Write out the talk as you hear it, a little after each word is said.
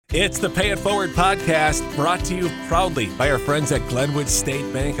It's the Pay It Forward podcast, brought to you proudly by our friends at Glenwood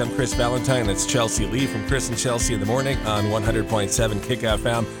State Bank. I'm Chris Valentine. That's Chelsea Lee from Chris and Chelsea in the Morning on 100.7 Kick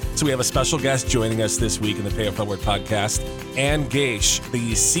FM. So we have a special guest joining us this week in the Pay It Forward podcast, Ann Gaash,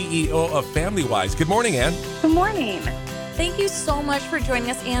 the CEO of FamilyWise. Good morning, Ann. Good morning. Thank you so much for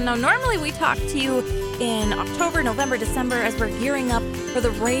joining us, Ann. Now, normally we talk to you in October, November, December as we're gearing up for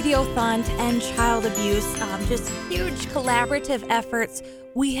the Radiothon to end child abuse. Just huge collaborative efforts.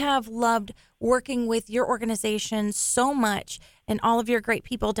 We have loved working with your organization so much and all of your great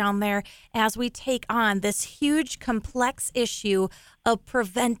people down there as we take on this huge, complex issue of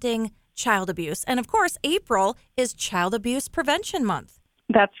preventing child abuse. And of course, April is Child Abuse Prevention Month.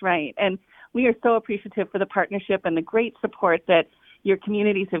 That's right. And we are so appreciative for the partnership and the great support that your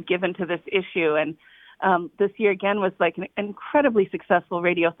communities have given to this issue. And this year, again, was like an incredibly successful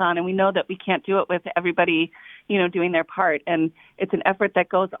Radiothon, and we know that we can't do it with everybody, doing their part. And it's an effort that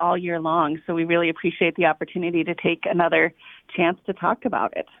goes all year long, so we really appreciate the opportunity to take another chance to talk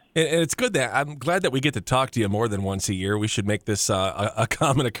about it. And it's good that I'm glad that we get to talk to you more than once a year. We should make this a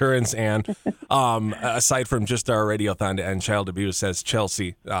common occurrence, and aside from just our Radiothon to end child abuse, as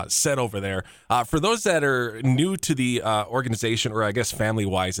Chelsea said over there. For those that are new to the organization, or I guess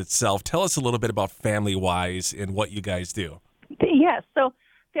FamilyWise itself, tell us a little bit about FamilyWise and what you guys do. Yes, so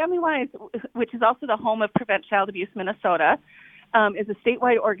FamilyWise, which is also the home of Prevent Child Abuse Minnesota, is a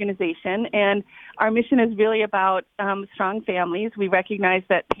statewide organization, and our mission is really about strong families. We recognize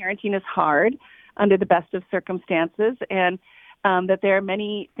that parenting is hard under the best of circumstances, and that there are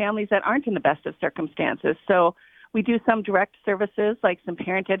many families that aren't in the best of circumstances. So we do some direct services like some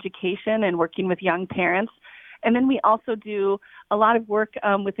parent education and working with young parents. And then we also do a lot of work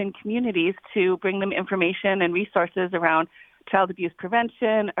within communities to bring them information and resources around child abuse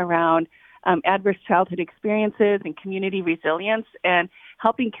prevention, around adverse childhood experiences and community resilience, and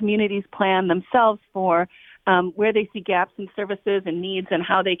helping communities plan themselves for where they see gaps in services and needs and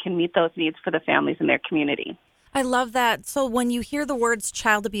how they can meet those needs for the families in their community. I love that. So when you hear the words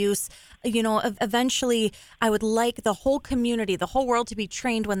child abuse, eventually I would like the whole community, the whole world to be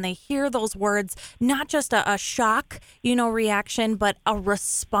trained when they hear those words, not just a shock, reaction, but a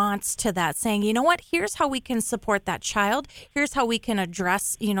response to that, saying, you know what, here's how we can support that child. Here's how we can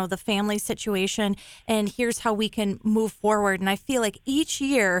address, the family situation, and here's how we can move forward. And I feel like each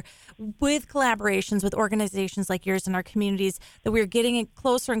year with collaborations with organizations like yours in our communities, that we're getting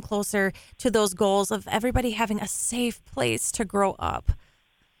closer and closer to those goals of everybody having a safe place to grow up.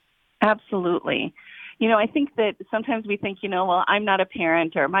 Absolutely. I think that sometimes we think, well, I'm not a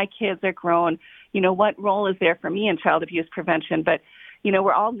parent or my kids are grown. What role is there for me in child abuse prevention? But,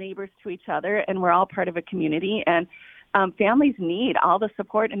 we're all neighbors to each other and we're all part of a community, and families need all the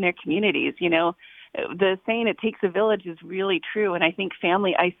support in their communities. The saying it takes a village is really true. And I think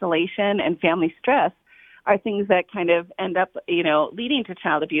family isolation and family stress are things that kind of end up, leading to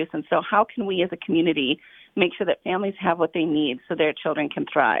child abuse. And so how can we as a community make sure that families have what they need so their children can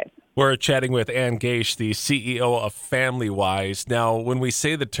thrive? We're chatting with Ann Gaash, the CEO of FamilyWise. Now, when we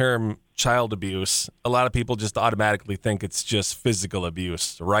say the term child abuse, a lot of people just automatically think it's just physical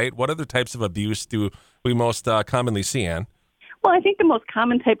abuse, right? What other types of abuse do we most commonly see, Ann? Well, I think the most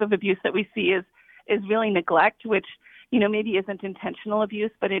common type of abuse that we see is really neglect, which maybe isn't intentional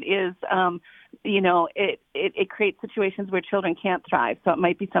abuse, but it is, it creates situations where children can't thrive. So it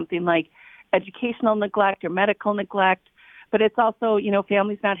might be something like educational neglect or medical neglect, but it's also,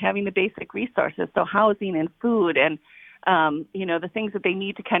 families not having the basic resources, so housing and food and, the things that they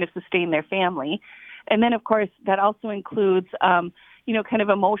need to kind of sustain their family. And then, of course, that also includes, kind of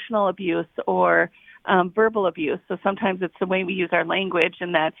emotional abuse or verbal abuse. So sometimes it's the way we use our language,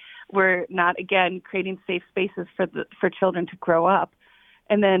 and that we're not, again, creating safe spaces for children to grow up.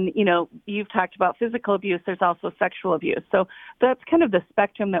 And then, you've talked about physical abuse. There's also sexual abuse. So that's kind of the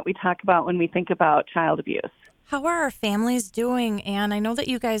spectrum that we talk about when we think about child abuse. How are our families doing, Ann? I know that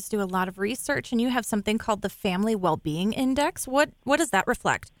you guys do a lot of research, and you have something called the Family Wellbeing Index. What does that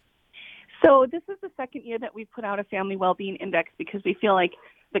reflect? So this is the second year that we've put out a Family Wellbeing Index because we feel like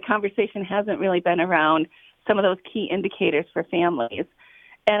the conversation hasn't really been around some of those key indicators for families.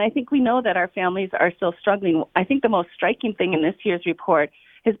 And I think we know that our families are still struggling. I think the most striking thing in this year's report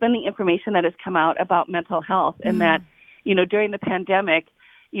has been the information that has come out about mental health, and that, during the pandemic,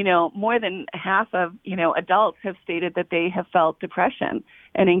 more than half of, adults have stated that they have felt depression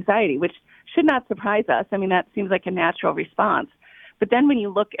and anxiety, which should not surprise us. I mean, that seems like a natural response. But then when you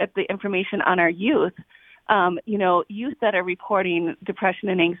look at the information on our youth, youth that are reporting depression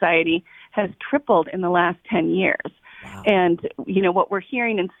and anxiety has tripled in the last 10 years. Wow. And, what we're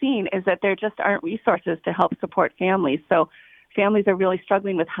hearing and seeing is that there just aren't resources to help support families. So families are really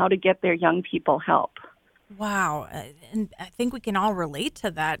struggling with how to get their young people help. Wow. And I think we can all relate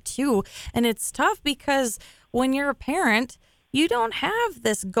to that too. And it's tough because when you're a parent, you don't have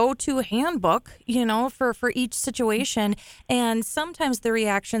this go-to handbook, for each situation. And sometimes the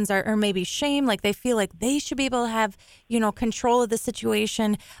reactions are maybe shame, like they feel like they should be able to have, control of the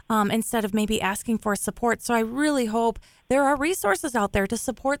situation instead of maybe asking for support. So I really hope there are resources out there to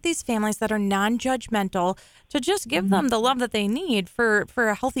support these families that are non-judgmental, to just give them the love that they need for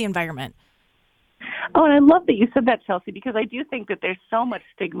a healthy environment. Oh, and I love that you said that, Chelsea, because I do think that there's so much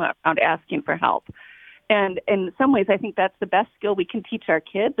stigma around asking for help. And in some ways, I think that's the best skill we can teach our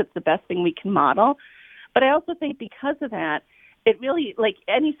kids. It's the best thing we can model. But I also think because of that, it really, like,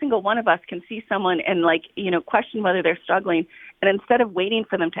 any single one of us can see someone and, question whether they're struggling. And instead of waiting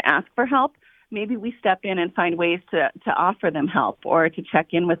for them to ask for help, maybe we step in and find ways to offer them help or to check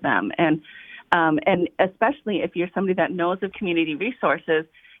in with them. And especially if you're somebody that knows of community resources,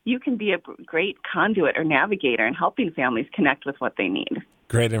 you can be a great conduit or navigator in helping families connect with what they need.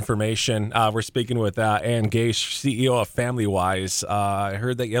 Great information. We're speaking with Ann Gaash, CEO of FamilyWise. I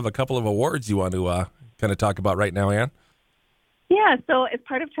heard that you have a couple of awards you want to kind of talk about right now, Ann. Yeah, so as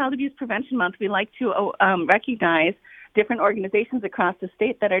part of Child Abuse Prevention Month, we like to recognize different organizations across the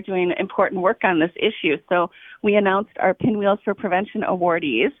state that are doing important work on this issue. So we announced our Pinwheels for Prevention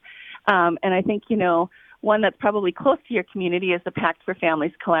awardees. And I think, one that's probably close to your community is the Pact for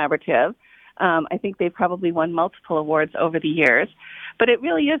Families Collaborative. I think they've probably won multiple awards over the years. But it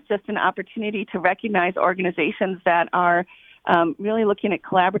really is just an opportunity to recognize organizations that are really looking at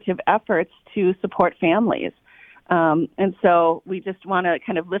collaborative efforts to support families. And so we just want to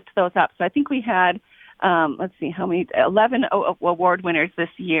kind of lift those up. So I think we had, 11 award winners this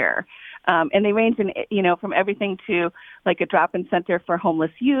year. And they range in, from everything to like a drop-in center for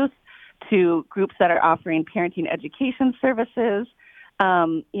homeless youth, to groups that are offering parenting education services,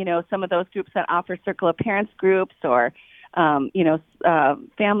 some of those groups that offer Circle of Parents groups or,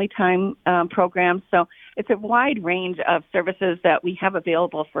 family time programs. So it's a wide range of services that we have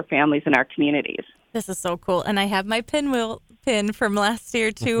available for families in our communities. This is so cool. And I have my pinwheel pin from last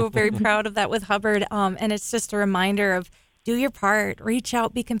year, too. Very proud of that with Hubbard. And it's just a reminder of do your part, reach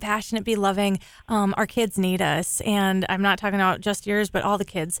out, be compassionate, be loving. Our kids need us. And I'm not talking about just yours, but all the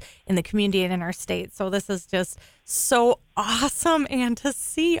kids in the community and in our state. So this is just so awesome. And to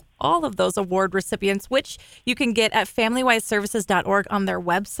see all of those award recipients, which you can get at FamilyWiseServices.org on their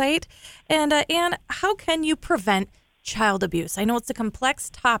website. And Ann, how can you prevent child abuse? I know it's a complex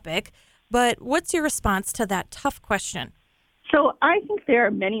topic, but what's your response to that tough question? So I think there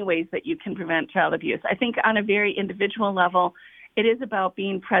are many ways that you can prevent child abuse. I think on a very individual level, it is about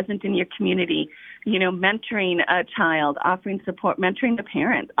being present in your community, mentoring a child, offering support, mentoring the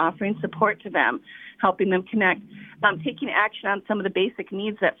parent, offering support to them, helping them connect, taking action on some of the basic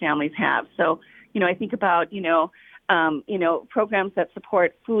needs that families have. So, I think about, programs that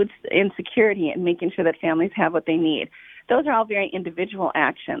support food insecurity and making sure that families have what they need. Those are all very individual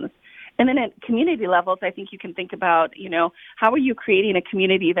actions. And then at community levels, I think you can think about, how are you creating a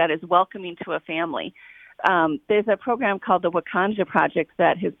community that is welcoming to a family? There's a program called the Wakanja Project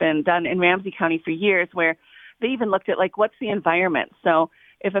that has been done in Ramsey County for years where they even looked at, what's the environment? So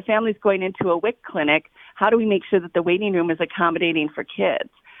if a family's going into a WIC clinic, how do we make sure that the waiting room is accommodating for kids?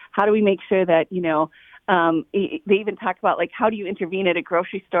 How do we make sure that, they even talk about, how do you intervene at a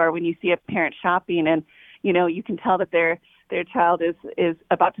grocery store when you see a parent shopping and, you can tell that their child is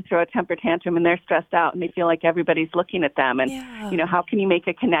about to throw a temper tantrum and they're stressed out and they feel like everybody's looking at them. And, how can you make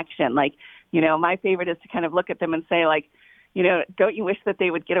a connection? My favorite is to kind of look at them and say, don't you wish that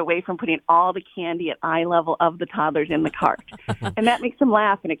they would get away from putting all the candy at eye level of the toddlers in the cart? And that makes them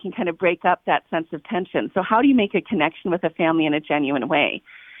laugh and it can kind of break up that sense of tension. So how do you make a connection with a family in a genuine way?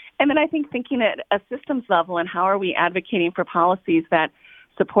 And then I think thinking at a systems level and how are we advocating for policies that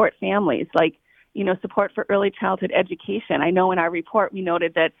support families, support for early childhood education. I know in our report we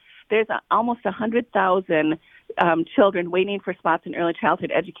noted that there's almost 100,000 children waiting for spots in early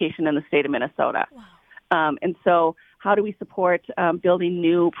childhood education in the state of Minnesota. Wow. And so how do we support building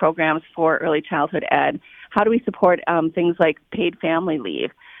new programs for early childhood ed? How do we support things like paid family leave?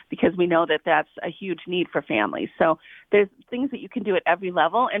 Because we know that that's a huge need for families. So there's things that you can do at every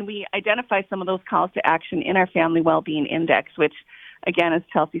level, and we identify some of those calls to action in our Family Wellbeing Index, which, again, as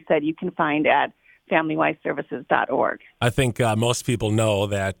Chelsea said, you can find at FamilyWiseServices.org. I think most people know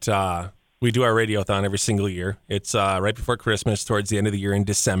that we do our Radiothon every single year. It's right before Christmas, towards the end of the year in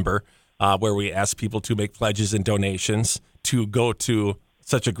December, where we ask people to make pledges and donations to go to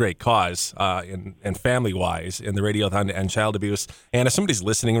such a great cause and family-wise in the Radiothon to End Child Abuse. And if somebody's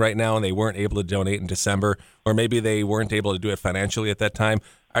listening right now and they weren't able to donate in December, or maybe they weren't able to do it financially at that time,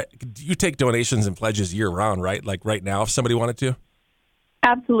 you take donations and pledges year-round, right? Like right now, if somebody wanted to?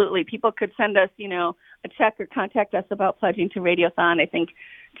 Absolutely. People could send us, a check or contact us about pledging to Radiothon. I think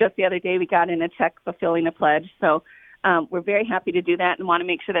just the other day we got in a check fulfilling a pledge. So we're very happy to do that and want to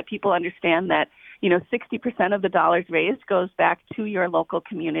make sure that people understand that, 60% of the dollars raised goes back to your local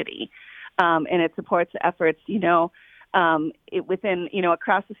community. And it supports efforts, within,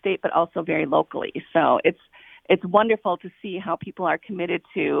 across the state, but also very locally. So it's wonderful to see how people are committed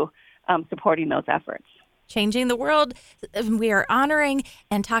to supporting those efforts. Changing the world. We are honoring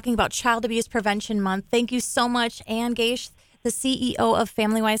and talking about Child Abuse Prevention Month. Thank you so much, Ann Gaash, the CEO of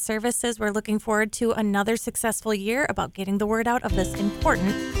FamilyWise Services. We're looking forward to another successful year about getting the word out of this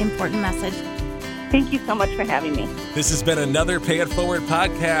important message. Thank you so much for having me. This has been another Pay It Forward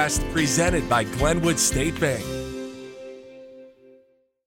podcast presented by Glenwood State Bank.